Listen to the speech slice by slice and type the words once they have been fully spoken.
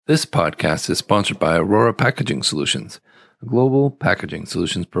This podcast is sponsored by Aurora Packaging Solutions, a global packaging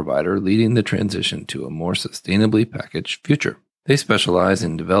solutions provider leading the transition to a more sustainably packaged future. They specialize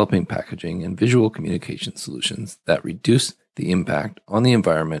in developing packaging and visual communication solutions that reduce the impact on the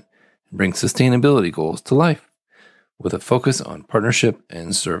environment and bring sustainability goals to life. With a focus on partnership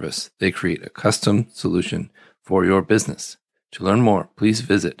and service, they create a custom solution for your business. To learn more, please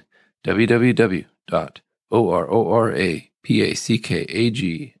visit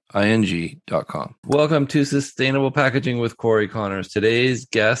www.ororapackaging.com. Welcome to Sustainable Packaging with Corey Connors. Today's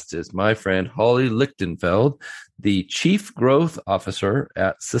guest is my friend Holly Lichtenfeld, the Chief Growth Officer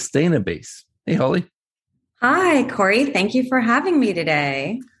at Sustainabase. Hey, Holly. Hi, Corey. Thank you for having me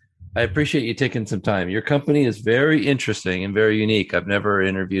today. I appreciate you taking some time. Your company is very interesting and very unique. I've never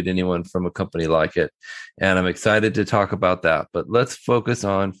interviewed anyone from a company like it, and I'm excited to talk about that. But let's focus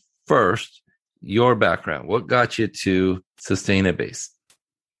on first your background. What got you to Sustainabase?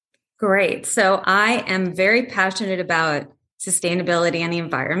 Great. So I am very passionate about sustainability and the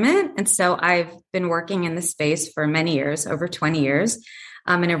environment. And so I've been working in the space for many years, over 20 years,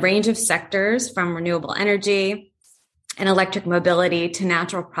 in a range of sectors from renewable energy and electric mobility to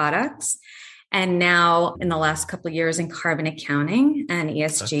natural products. And now in the last couple of years in carbon accounting and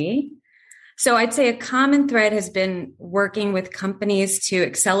ESG. So I'd say a common thread has been working with companies to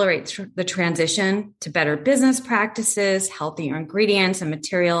accelerate the transition to better business practices, healthier ingredients and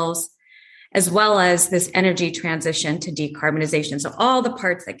materials, as well as this energy transition to decarbonization. So all the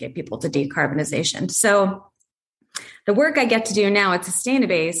parts that get people to decarbonization. So the work I get to do now at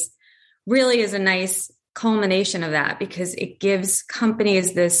Sustainabase really is a nice culmination of that because it gives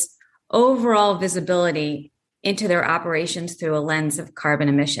companies this overall visibility into their operations through a lens of carbon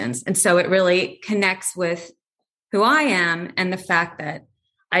emissions. And so it really connects with who I am and the fact that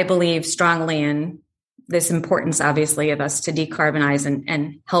I believe strongly in this importance, obviously, of us to decarbonize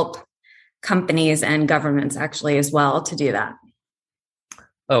and help companies and governments actually as well to do that.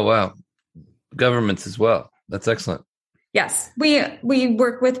 Oh, wow. Governments as well. That's excellent. Yes, we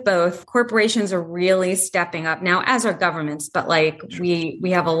work with both. Corporations are really stepping up now, as are governments, but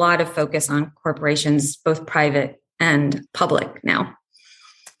we have a lot of focus on corporations, both private and public now.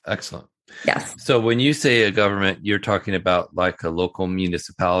 Excellent. Yes. So when you say a government, you're talking about like a local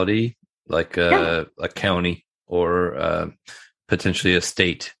municipality, like a county or potentially a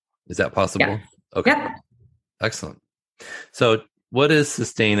state. Is that possible? Yeah. Okay. Yep. Excellent. So what is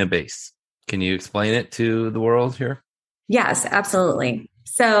Sustainabase? Can you explain it to the world here? Yes, absolutely.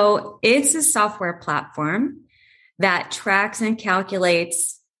 So it's a software platform that tracks and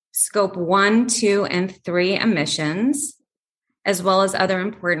calculates scope 1, 2, and 3 emissions, as well as other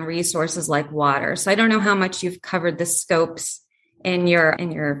important resources like water. So I don't know how much you've covered the scopes in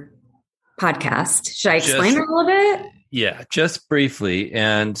your podcast. Should I explain it a little bit? Yeah, just briefly,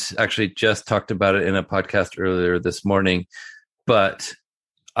 and actually just talked about it in a podcast earlier this morning, but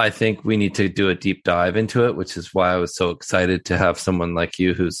I think we need to do a deep dive into it, which is why I was so excited to have someone like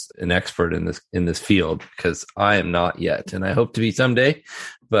you who's an expert in this field, because I am not yet, and I hope to be someday.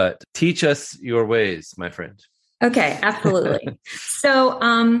 But teach us your ways, my friend. Okay, absolutely. So,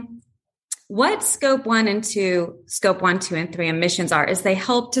 what scope 1, 2, and 3 emissions are is they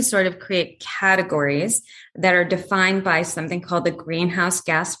help to sort of create categories that are defined by something called the Greenhouse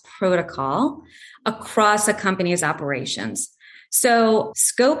Gas Protocol across a company's operations. So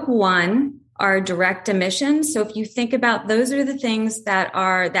scope 1 are direct emissions. So if you think about those are the things that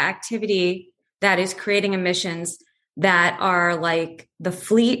are the activity that is creating emissions that are like the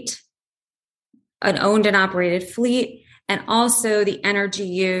fleet, an owned and operated fleet, and also the energy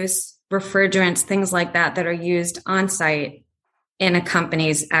use, refrigerants, things like that are used on site in a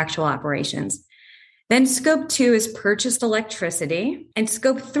company's actual operations. Then scope 2 is purchased electricity, and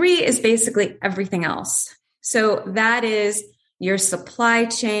scope 3 is basically everything else. So that is your supply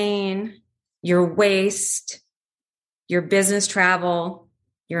chain, your waste, your business travel,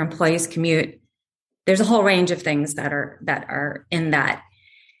 your employees' commute. There's a whole range of things that are in that.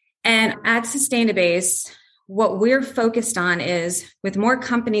 And at Sustainabase, what we're focused on is with more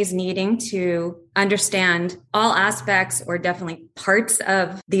companies needing to understand all aspects or definitely parts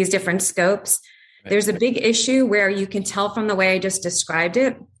of these different scopes, there's a big issue where you can tell from the way I just described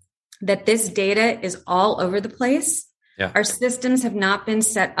it that this data is all over the place. Yeah. Our systems have not been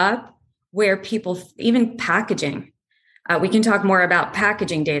set up where people, even packaging, we can talk more about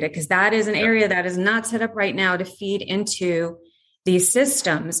packaging data because that is an area that is not set up right now to feed into these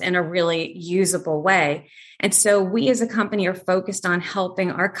systems in a really usable way. And so we as a company are focused on helping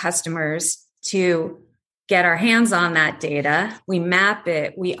our customers to get our hands on that data. We map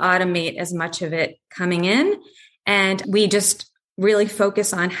it, we automate as much of it coming in, and we just really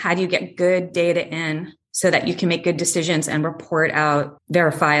focus on how do you get good data in so that you can make good decisions and report out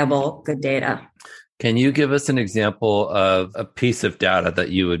verifiable good data. Can you give us an example of a piece of data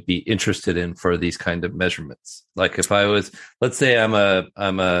that you would be interested in for these kind of measurements? Like if I was, let's say I'm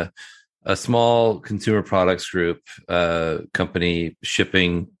a small consumer products group company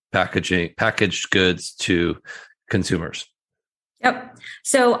shipping packaged goods to consumers. Yep.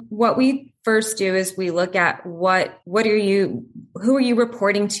 So what we first do is we look at who are you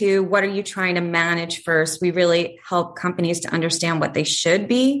reporting to? What are you trying to manage first? We really help companies to understand what they should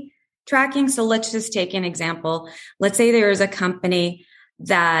be tracking. So let's just take an example. Let's say there is a company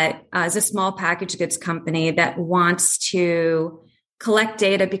that is a small packaged goods company that wants to collect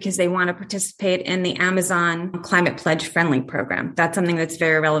data because they want to participate in the Amazon Climate Pledge Friendly program. That's something that's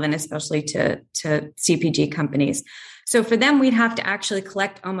very relevant, especially to CPG companies. So for them, we'd have to actually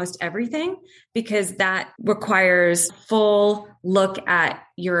collect almost everything because that requires full look at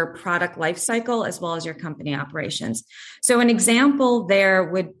your product life cycle as well as your company operations. So an example there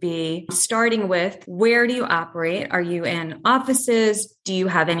would be starting with, where do you operate? Are you in offices? Do you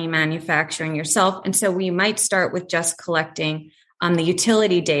have any manufacturing yourself? And so we might start with just collecting the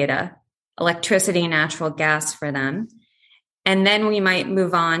utility data, electricity, natural gas for them. And then we might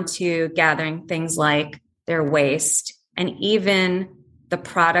move on to gathering things like their waste and even the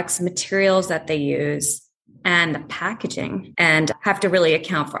products, materials that they use and the packaging, and have to really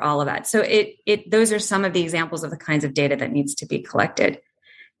account for all of that. So those are some of the examples of the kinds of data that needs to be collected.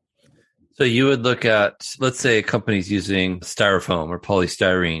 So you would look at, let's say a company's using styrofoam or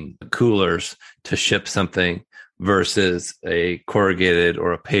polystyrene coolers to ship something versus a corrugated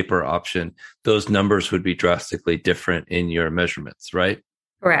or a paper option. Those numbers would be drastically different in your measurements, right?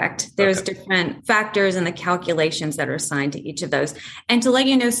 Correct. There's different factors and the calculations that are assigned to each of those. And to let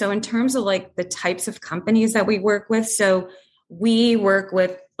you know, so in terms of like the types of companies that we work with, so we work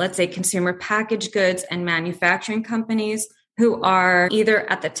with, let's say, consumer packaged goods and manufacturing companies who are either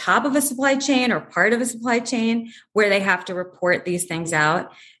at the top of a supply chain or part of a supply chain where they have to report these things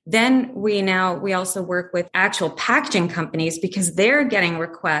out. Then we also work with actual packaging companies because they're getting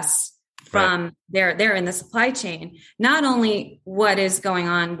requests from they're in the supply chain, not only what is going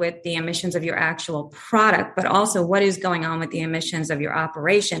on with the emissions of your actual product, but also what is going on with the emissions of your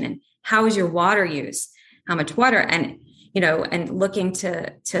operation and how is your water use, how much water, and looking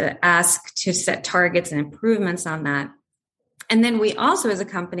to ask to set targets and improvements on that. And then we also, as a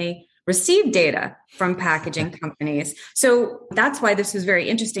company, receive data from packaging companies. So that's why this is very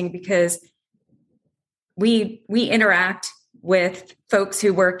interesting, because we interact with folks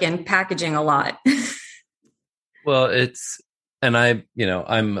who work in packaging a lot. Well, I'm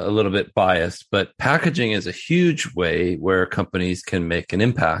a little bit biased, but packaging is a huge way where companies can make an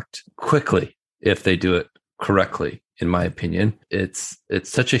impact quickly if they do it correctly, in my opinion. It's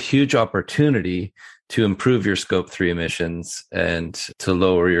such a huge opportunity to improve your scope 3 emissions and to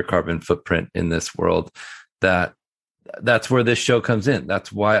lower your carbon footprint in this world that's where this show comes in.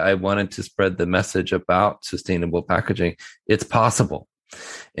 That's why I wanted to spread the message about sustainable packaging. It's possible.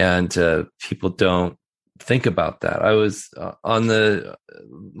 And people don't think about that. I was on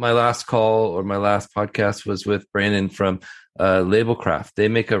my last call or my last podcast was with Brandon from Labelcraft. They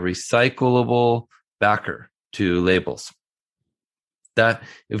make a recyclable backer to labels. That,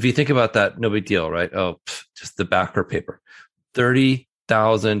 if you think about that, no big deal, right? Just the backer paper.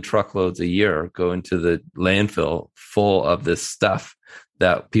 30,000 truckloads a year go into the landfill full of this stuff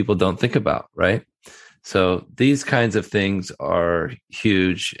that people don't think about, right? So these kinds of things are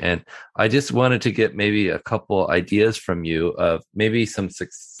huge. And I just wanted to get maybe a couple ideas from you of maybe some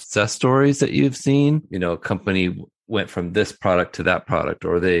success stories that you've seen. A company went from this product to that product,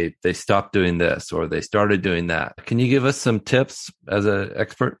 or they stopped doing this, or they started doing that. Can you give us some tips as an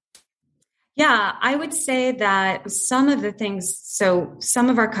expert? Yeah, I would say that some of the things, so some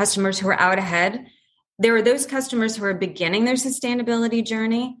of our customers who are out ahead, there are those customers who are beginning their sustainability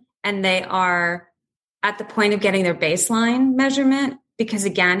journey, and they are at the point of getting their baseline measurement, because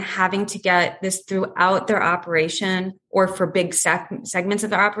again, having to get this throughout their operation or for big segments of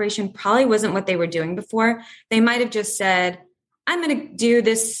their operation probably wasn't what they were doing before. They might have just said, I'm going to do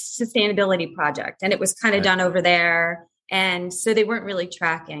this sustainability project, and it was kind of done over there. And so they weren't really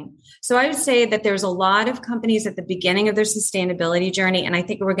tracking. So I would say that there's a lot of companies at the beginning of their sustainability journey. And I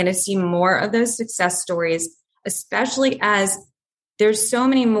think we're going to see more of those success stories, especially as there's so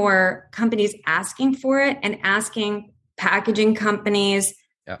many more companies asking for it and asking packaging companies,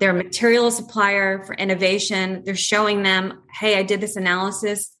 their material supplier for innovation. They're showing them, hey, I did this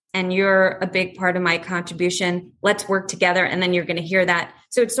analysis and you're a big part of my contribution. Let's work together. And then you're going to hear that.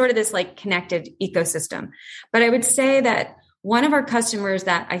 So it's sort of this like connected ecosystem. But I would say that one of our customers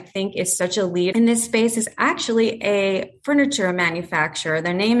that I think is such a lead in this space is actually a furniture manufacturer.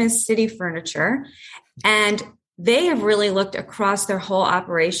 Their name is City Furniture, and they have really looked across their whole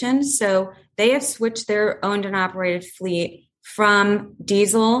operation. So they have switched their owned and operated fleet from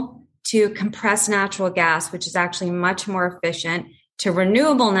diesel to compressed natural gas, which is actually much more efficient, to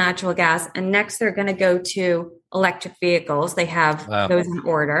renewable natural gas. And next, they're going to go to electric vehicles. They have those in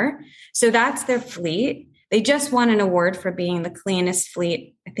order. So that's their fleet. They just won an award for being the cleanest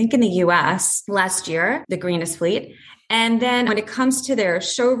fleet, I think, in the US last year, the greenest fleet. And then when it comes to their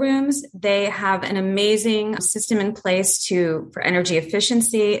showrooms, they have an amazing system in place for energy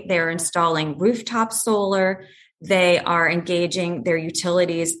efficiency. They're installing rooftop solar. They are engaging their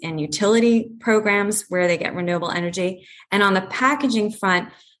utilities in utility programs where they get renewable energy. And on the packaging front,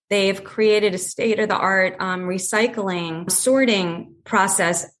 they've created a state-of-the-art recycling, sorting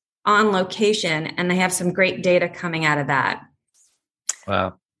process on location, and they have some great data coming out of that.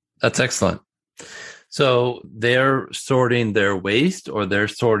 Wow, that's excellent. So they're sorting their waste, or they're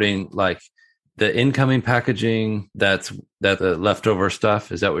sorting like the incoming packaging that's the leftover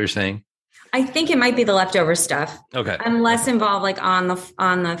stuff. Is that what you're saying? I think it might be the leftover stuff. Okay. I'm less involved like on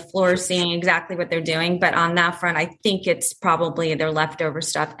the floor seeing exactly what they're doing, but on that front, I think it's probably their leftover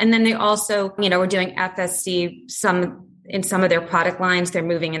stuff. And then they also, we're doing FSC in some of their product lines. They're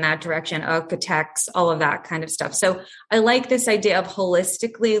moving in that direction, Okotex, all of that kind of stuff. So I like this idea of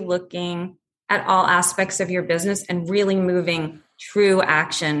holistically looking at all aspects of your business and really moving true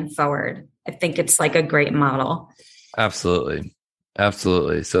action forward. I think it's like a great model. Absolutely.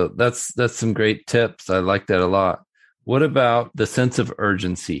 Absolutely. So that's some great tips. I like that a lot. What about the sense of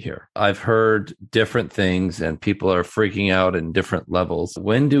urgency here? I've heard different things and people are freaking out in different levels.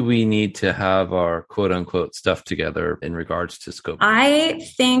 When do we need to have our quote unquote stuff together in regards to scope? I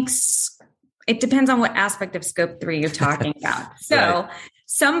think it depends on what aspect of scope 3 you're talking about. So right.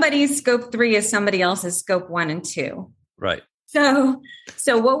 Somebody's scope 3 is somebody else's scope 1 and 2. Right. So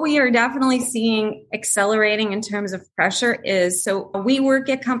what we are definitely seeing accelerating in terms of pressure is, so we work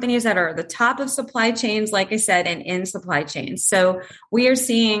at companies that are at the top of supply chains, like I said, and in supply chains. So we are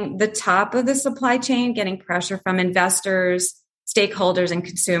seeing the top of the supply chain getting pressure from investors, stakeholders, and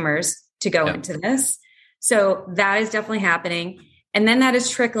consumers to go into this. So that is definitely happening. And then that is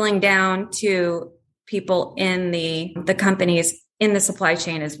trickling down to people in the companies in the supply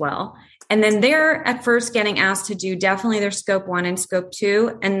chain as well. And then they're at first getting asked to do definitely their scope 1 and scope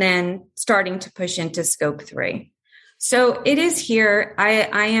 2, and then starting to push into scope 3. So it is here.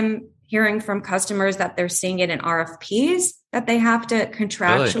 I am hearing from customers that they're seeing it in RFPs that they have to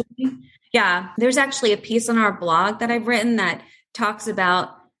contractually. Really? Yeah. There's actually a piece on our blog that I've written that talks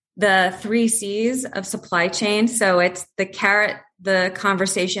about the 3 C's of supply chain. So it's the carrot, the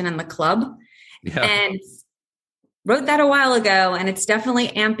conversation, and the club. Yeah. And wrote that a while ago, and it's definitely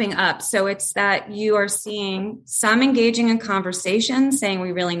amping up. So it's that you are seeing some engaging in conversation saying,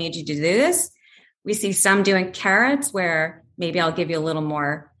 we really need you to do this. We see some doing carrots where maybe I'll give you a little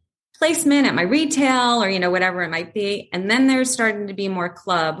more placement at my retail or, whatever it might be. And then there's starting to be more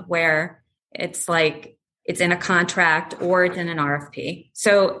club where it's like it's in a contract or it's in an RFP.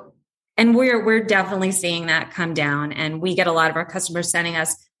 So, and we're definitely seeing that come down. And we get a lot of our customers sending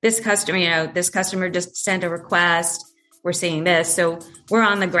us, this customer just sent a request. We're seeing this. So we're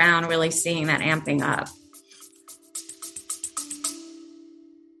on the ground really seeing that amping up.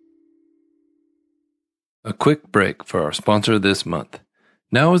 A quick break for our sponsor this month.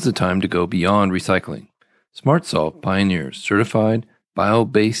 Now is the time to go beyond recycling. SmartSolve pioneers certified,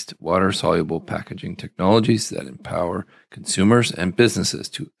 bio-based, water-soluble packaging technologies that empower consumers and businesses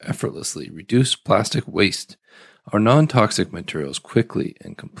to effortlessly reduce plastic waste. Our non-toxic materials quickly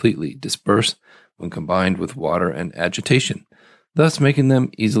and completely disperse when combined with water and agitation, thus making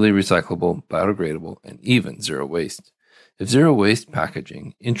them easily recyclable, biodegradable, and even zero waste. If zero waste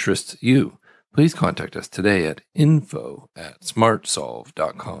packaging interests you, please contact us today at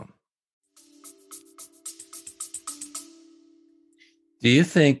info@smartsolve.com. Do you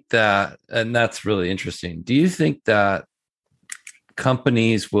think that, and that's really interesting, do you think that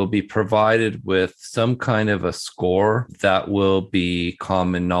companies will be provided with some kind of a score that will be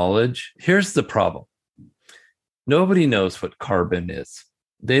common knowledge? Here's the problem. Nobody knows what carbon is.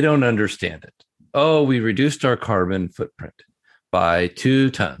 They don't understand it. Oh, we reduced our carbon footprint by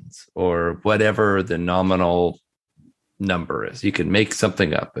 2 tons or whatever the nominal number is. You can make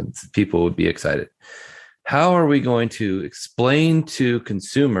something up and people would be excited. How are we going to explain to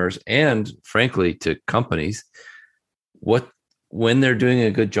consumers and frankly to companies when they're doing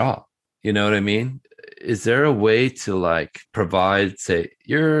a good job? You know what I mean? Is there a way to provide, say,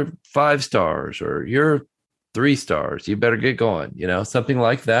 you're 5 stars or you're 3 stars. You better get going, something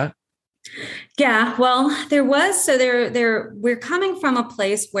like that. Yeah, well, there was. So we're coming from a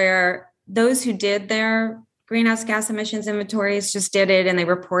place where those who did their greenhouse gas emissions inventories just did it and they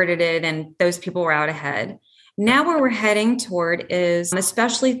reported it, and those people were out ahead. Now, where we're heading toward is,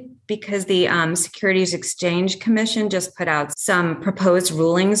 especially because the Securities Exchange Commission just put out some proposed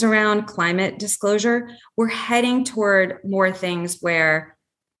rulings around climate disclosure, we're heading toward more things where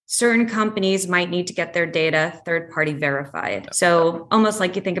certain companies might need to get their data third-party verified. So almost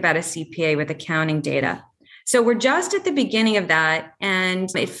like you think about a CPA with accounting data. So we're just at the beginning of that, and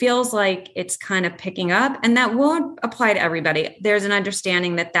it feels like it's kind of picking up, and that won't apply to everybody. There's an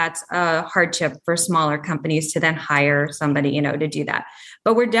understanding that that's a hardship for smaller companies to then hire somebody, to do that.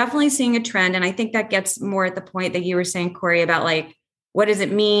 But we're definitely seeing a trend, and I think that gets more at the point that you were saying, Corey, about like, what does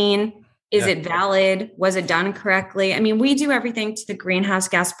it mean? Is it valid? Was it done correctly? I mean, we do everything to the greenhouse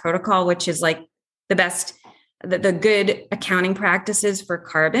gas protocol, which is like the best, the good accounting practices for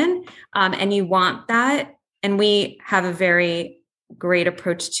carbon. And you want that. And we have a very great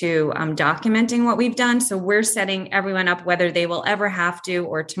approach to documenting what we've done. So we're setting everyone up, whether they will ever have to,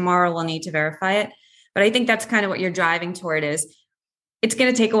 or tomorrow we'll need to verify it. But I think that's kind of what you're driving toward is, it's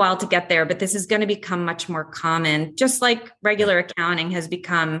going to take a while to get there, but this is going to become much more common, just like regular accounting has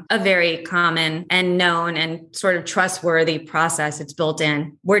become a very common and known and sort of trustworthy process. It's built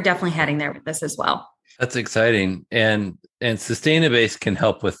in. We're definitely heading there with this as well. That's exciting. And Sustainabase can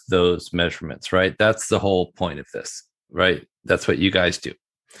help with those measurements, right? That's the whole point of this, right? That's what you guys do.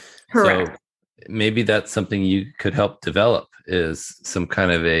 Correct. So maybe that's something you could help develop, is some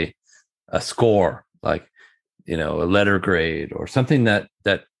kind of a score, like, a letter grade or something that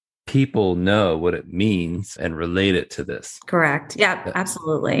people know what it means and relate it to this. Correct. Yeah,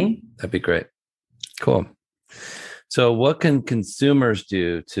 absolutely. That'd be great. Cool. So what can consumers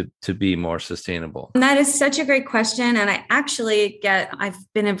do to be more sustainable? And that is such a great question. And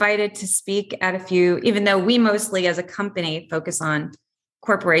I've been invited to speak at a few, even though we mostly as a company focus on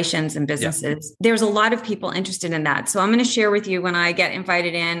corporations and businesses. There's a lot of people interested in that. So I'm going to share with you when I get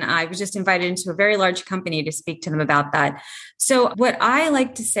invited in. I was just invited into a very large company to speak to them about that. So what I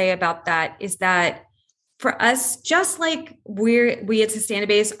like to say about that is that for us, just like we at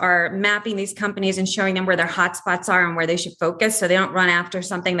Sustainabase are mapping these companies and showing them where their hotspots are and where they should focus so they don't run after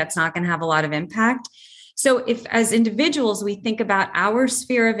something that's not going to have a lot of impact. So if as individuals, we think about our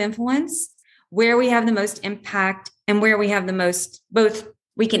sphere of influence, where we have the most impact and where we have the most, both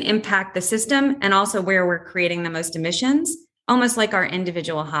we can impact the system and also where we're creating the most emissions, almost like our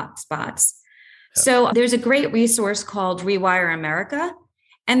individual hotspots. Yeah. So there's a great resource called Rewire America,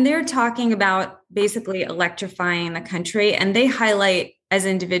 and they're talking about basically electrifying the country. And they highlight as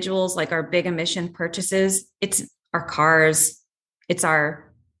individuals, like our big emission purchases, it's our cars, it's our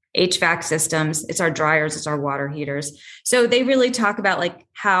HVAC systems, it's our dryers, it's our water heaters. So they really talk about like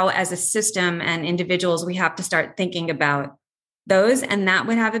how as a system and individuals, we have to start thinking about those, and that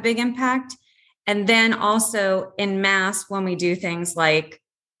would have a big impact. And then also in mass, when we do things like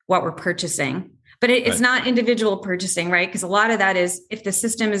what we're purchasing, but it's not individual purchasing, right? Because a lot of that is if the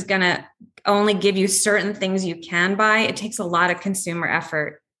system is going to only give you certain things you can buy, it takes a lot of consumer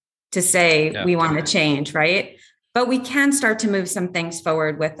effort to say we want to change, right? But we can start to move some things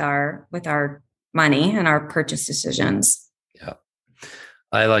forward with our money and our purchase decisions. Yeah.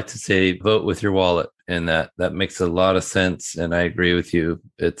 I like to say vote with your wallet, and that makes a lot of sense. And I agree with you.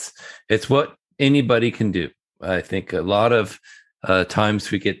 It's what anybody can do. I think a lot of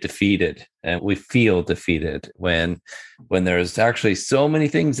times we get defeated and we feel defeated when there's actually so many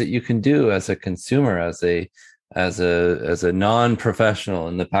things that you can do as a consumer, as a non-professional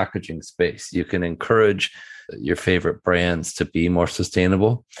in the packaging space. You can encourage your favorite brands to be more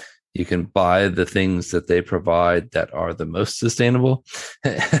sustainable. You can buy the things that they provide that are the most sustainable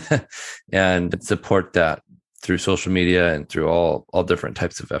and support that through social media and through all different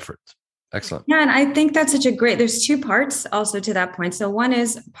types of efforts. Excellent. Yeah, and I think that's there's two parts also to that point. So one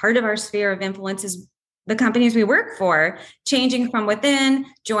is part of our sphere of influence is the companies we work for, changing from within,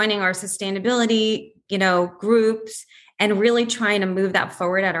 joining our sustainability, groups, and really trying to move that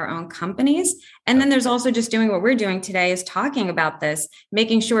forward at our own companies. And then there's also just doing what we're doing today is talking about this,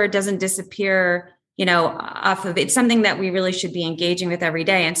 making sure it doesn't disappear, off of it's something that we really should be engaging with every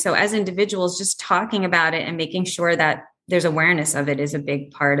day. And so as individuals, just talking about it and making sure that there's awareness of it is a big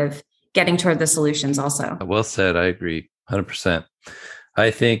part of getting toward the solutions also. Well said. I agree 100%.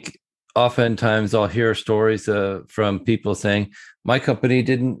 I think oftentimes I'll hear stories from people saying, my company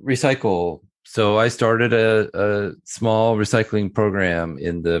didn't recycle So I started a small recycling program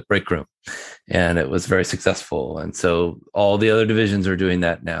in the break room, and it was very successful. And so all the other divisions are doing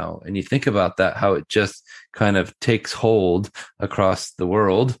that now. And you think about that, how it just kind of takes hold across the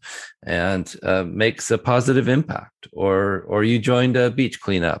world and makes a positive impact. Or you joined a beach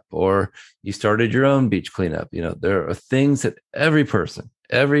cleanup, or you started your own beach cleanup. There are things that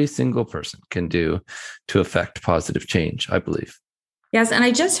every single person can do to affect positive change, I believe. Yes, and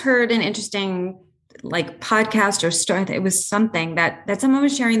I just heard an interesting podcast or story. It was something that someone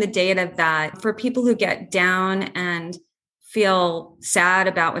was sharing the data that for people who get down and feel sad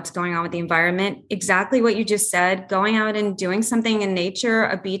about what's going on with the environment, exactly what you just said, going out and doing something in nature,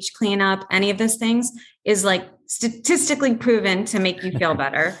 a beach cleanup, any of those things is statistically proven to make you feel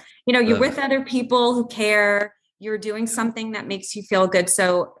better. You're with other people who care, you're doing something that makes you feel good.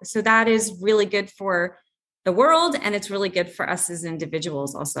 So that is really good for the world, and it's really good for us as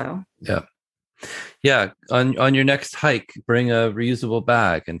individuals also. Yeah. On your next hike, bring a reusable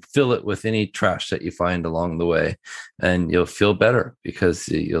bag and fill it with any trash that you find along the way, and you'll feel better because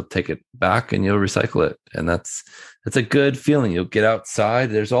you'll take it back and you'll recycle it. And that's a good feeling. You'll get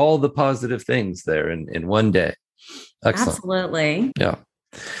outside. There's all the positive things there in one day. Excellent. Absolutely. Yeah.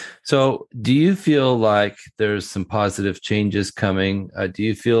 So do you feel like there's some positive changes coming? Do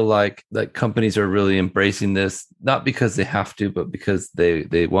you feel like that companies are really embracing this, not because they have to, but because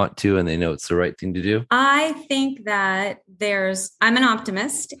they want to and they know it's the right thing to do? I think that I'm an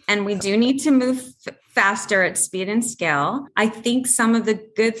optimist, and we do need to move faster at speed and scale. I think some of the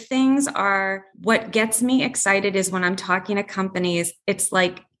good things are what gets me excited is when I'm talking to companies, it's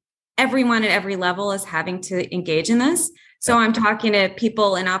like everyone at every level is having to engage in this. So I'm talking to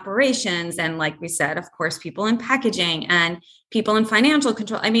people in operations and, like we said, of course, people in packaging and people in financial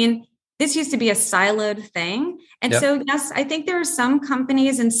control. I mean, this used to be a siloed thing. And so, yes, I think there are some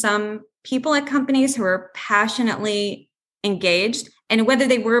companies and some people at companies who are passionately engaged, and whether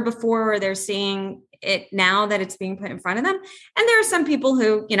they were before or they're seeing it now that it's being put in front of them. And there are some people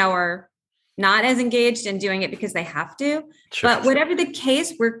who, are not as engaged and doing it because they have to. Sure. But whatever the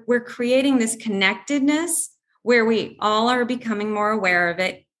case, we're creating this connectedness where we all are becoming more aware of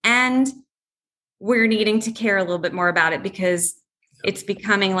it, and we're needing to care a little bit more about it because it's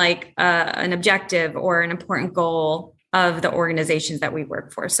becoming like an objective or an important goal of the organizations that we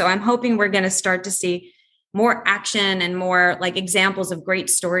work for. So I'm hoping we're going to start to see more action and more like examples of great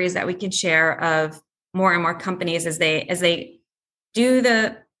stories that we can share of more and more companies as they do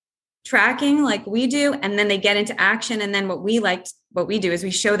the tracking like we do, and then they get into action. And then what we do is we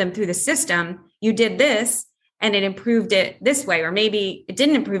show them through the system, you did this and it improved it this way, or maybe it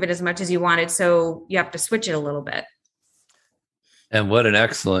didn't improve it as much as you wanted, so you have to switch it a little bit. And what an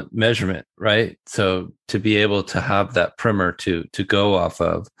excellent measurement, right? So to be able to have that primer to go off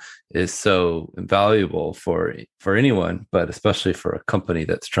of is so invaluable for anyone, but especially for a company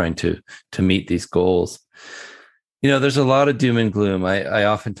that's trying to meet these goals. There's a lot of doom and gloom. I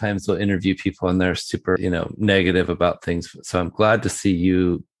oftentimes will interview people and they're super, negative about things. So I'm glad to see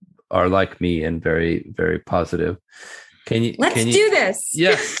you are like me and very, very positive. Let's do this.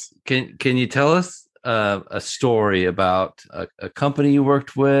 Yes. Can you tell us a story about a company you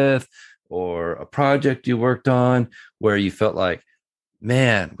worked with or a project you worked on where you felt like,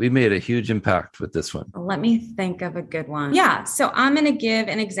 man, we made a huge impact with this one? Let me think of a good one. Yeah. So I'm going to give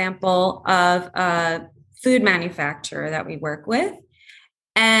an example of a food manufacturer that we work with.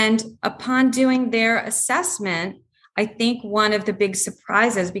 And upon doing their assessment, I think one of the big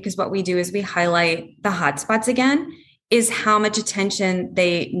surprises, because what we do is we highlight the hotspots again, is how much attention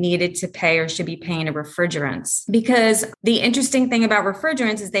they needed to pay or should be paying to refrigerants. Because the interesting thing about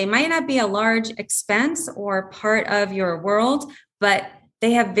refrigerants is they might not be a large expense or part of your world, but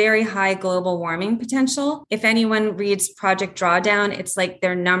they have very high global warming potential. If anyone reads Project Drawdown, it's like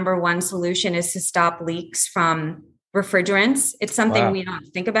their number one solution is to stop leaks from refrigerants. It's something we don't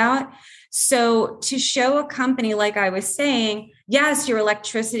think about. So to show a company, like I was saying, yes, your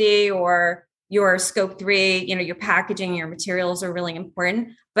electricity or your scope 3, your packaging, your materials are really important,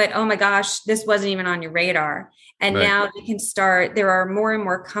 but oh my gosh, this wasn't even on your radar. And now they can start, there are more and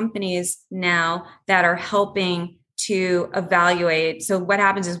more companies now that are helping to evaluate. So what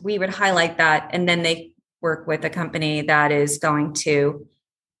happens is we would highlight that, and then they work with a company that is going to,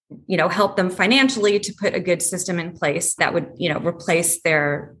 help them financially to put a good system in place that would, replace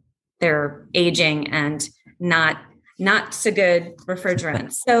their aging and not so good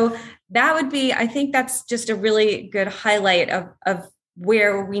refrigerants. So that would be, I think that's just a really good highlight of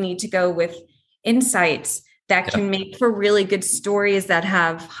where we need to go with insights that can make for really good stories that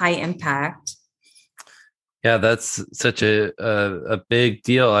have high impact. Yeah, that's such a big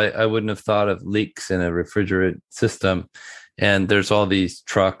deal. I wouldn't have thought of leaks in a refrigerant system. And there's all these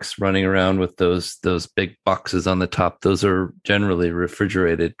trucks running around with those big boxes on the top. Those are generally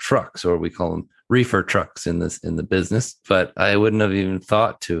refrigerated trucks, or we call them reefer trucks in the business. But I wouldn't have even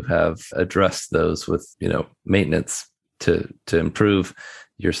thought to have addressed those with, maintenance to improve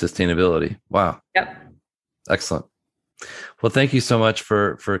your sustainability. Wow. Yep. Excellent. Well, thank you so much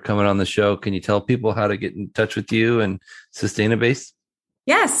for coming on the show. Can you tell people how to get in touch with you and Sustainabase?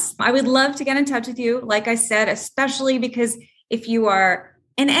 Yes, I would love to get in touch with you. Like I said, especially because if you are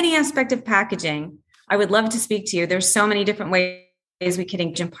in any aspect of packaging, I would love to speak to you. There's so many different ways we can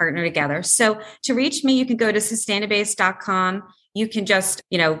engage and partner together. So to reach me, you can go to sustainabase.com. You can just,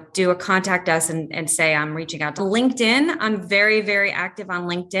 do a contact us and say, I'm reaching out to LinkedIn. I'm very, very active on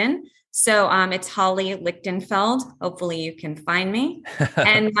LinkedIn. So it's Holly Lichtenfeld. Hopefully you can find me.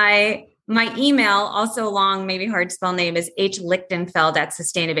 And my email, also long, maybe hard to spell name, is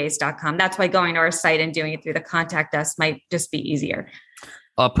hlichtenfeld@sustainabase.com. That's why going to our site and doing it through the contact us might just be easier.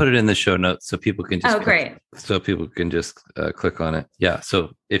 I'll put it in the show notes so people can just great. Click on it. Yeah.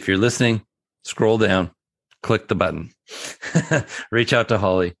 So if you're listening, scroll down, click the button, reach out to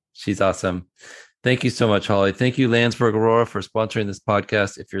Holly. She's awesome. Thank you so much, Holly. Thank you, Landsberg Aurora, for sponsoring this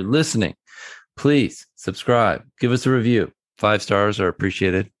podcast. If you're listening, please subscribe, give us a review. 5 stars are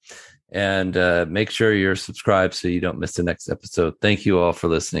appreciated. And make sure you're subscribed so you don't miss the next episode. Thank you all for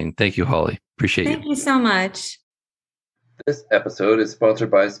listening. Thank you, Holly. Appreciate you. Thank you so much. This episode is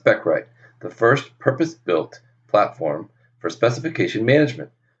sponsored by SpecRite, the first purpose-built platform for specification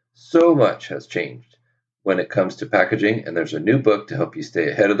management. So much has changed when it comes to packaging, and there's a new book to help you stay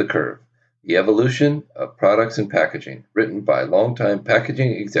ahead of the curve. The Evolution of Products and Packaging, written by longtime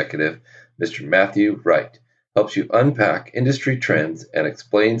packaging executive Mr. Matthew Wright, helps you unpack industry trends and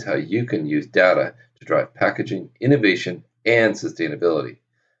explains how you can use data to drive packaging innovation and sustainability.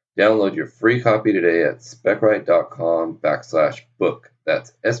 Download your free copy today at specrite.com/book.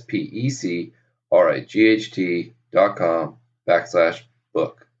 That's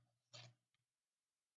SPECRIGHT.com/book.